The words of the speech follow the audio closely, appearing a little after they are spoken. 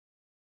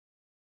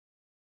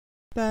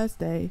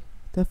Thursday,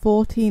 the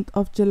 14th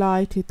of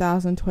July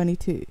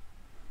 2022.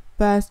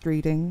 First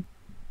reading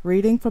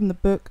from the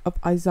book of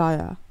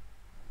Isaiah.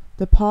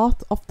 The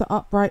path of the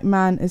upright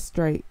man is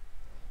straight.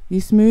 You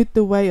smooth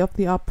the way of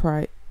the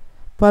upright,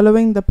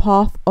 following the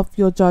path of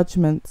your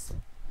judgments.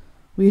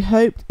 We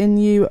hoped in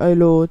you, O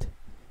Lord.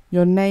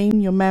 Your name,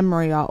 your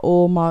memory are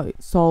all my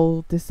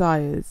soul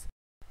desires.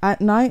 At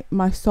night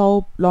my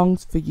soul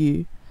longs for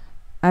you,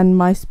 and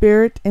my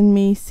spirit in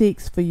me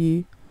seeks for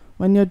you.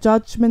 When your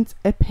judgments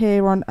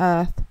appear on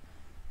earth,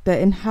 the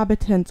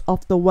inhabitants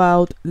of the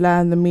world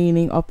learn the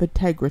meaning of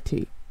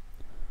integrity.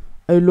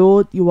 O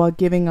Lord, you are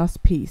giving us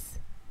peace,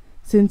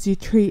 since you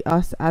treat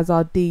us as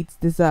our deeds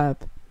deserve.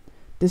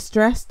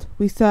 Distressed,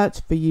 we search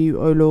for you,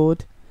 O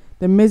Lord.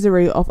 The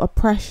misery of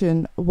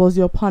oppression was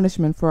your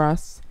punishment for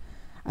us.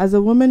 As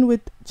a woman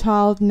with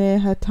child near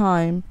her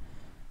time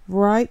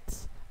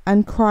writes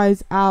and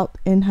cries out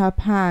in her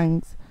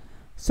pangs,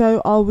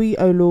 so are we,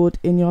 O Lord,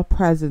 in your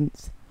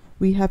presence.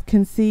 We have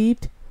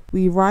conceived,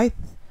 we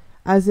writhe,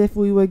 as if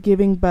we were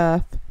giving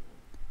birth.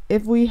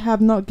 If we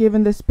have not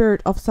given the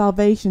spirit of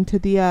salvation to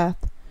the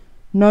earth,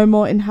 no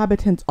more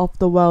inhabitants of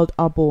the world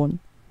are born.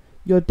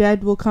 Your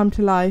dead will come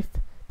to life,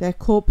 their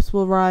corpse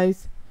will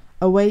rise.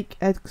 Awake,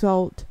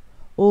 exult,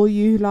 all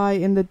you who lie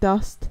in the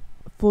dust,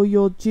 for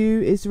your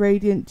dew is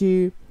radiant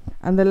dew,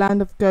 and the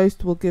land of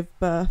ghosts will give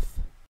birth.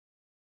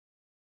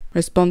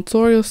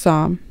 Responsorial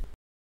Psalm.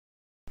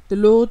 The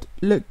Lord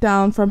looked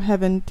down from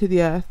heaven to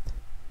the earth.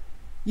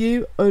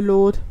 You, O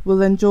Lord,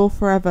 will endure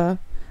forever,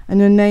 and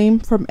your name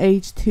from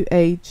age to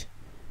age.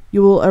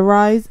 You will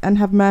arise and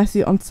have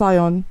mercy on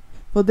Sion,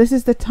 for this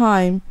is the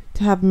time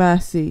to have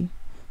mercy.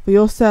 For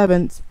your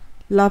servants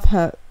love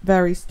her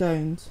very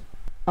stones,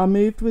 are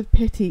moved with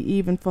pity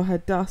even for her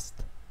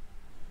dust.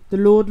 The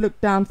Lord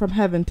looked down from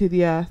heaven to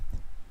the earth.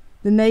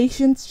 The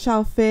nations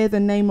shall fear the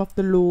name of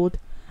the Lord,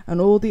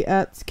 and all the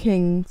earth's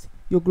kings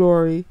your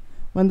glory,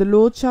 when the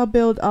Lord shall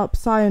build up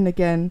Sion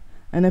again,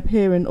 and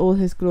appear in all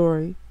his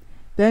glory.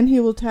 Then he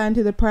will turn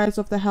to the prayers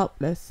of the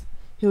helpless.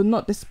 He will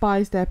not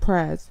despise their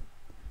prayers.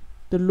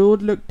 The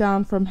Lord looked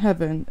down from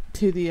heaven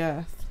to the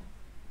earth.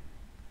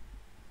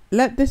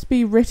 Let this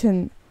be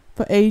written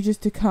for ages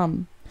to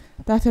come,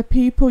 that a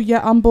people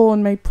yet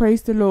unborn may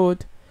praise the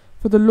Lord.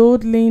 For the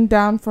Lord leaned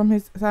down from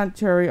his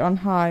sanctuary on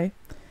high.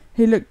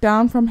 He looked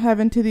down from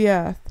heaven to the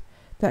earth,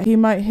 that he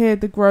might hear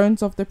the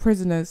groans of the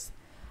prisoners,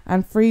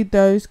 and freed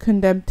those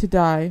condemned to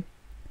die.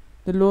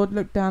 The Lord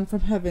looked down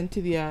from heaven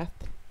to the earth.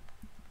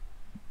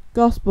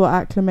 Gospel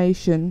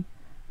acclamation.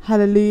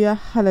 Hallelujah,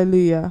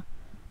 hallelujah.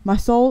 My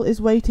soul is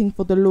waiting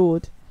for the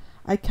Lord.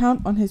 I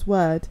count on his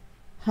word.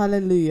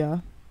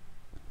 Hallelujah.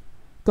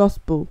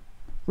 Gospel.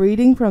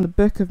 Reading from the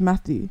book of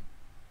Matthew.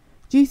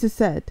 Jesus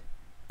said,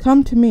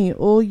 Come to me,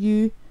 all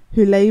you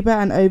who labour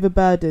and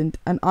overburdened,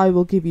 and I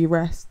will give you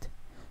rest.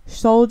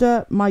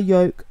 Shoulder my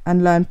yoke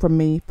and learn from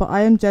me, for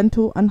I am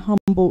gentle and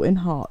humble in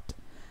heart,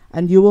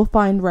 and you will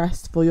find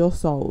rest for your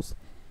souls.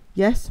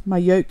 Yes, my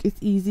yoke is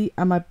easy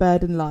and my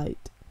burden light.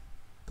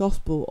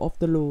 Gospel of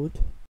the Lord.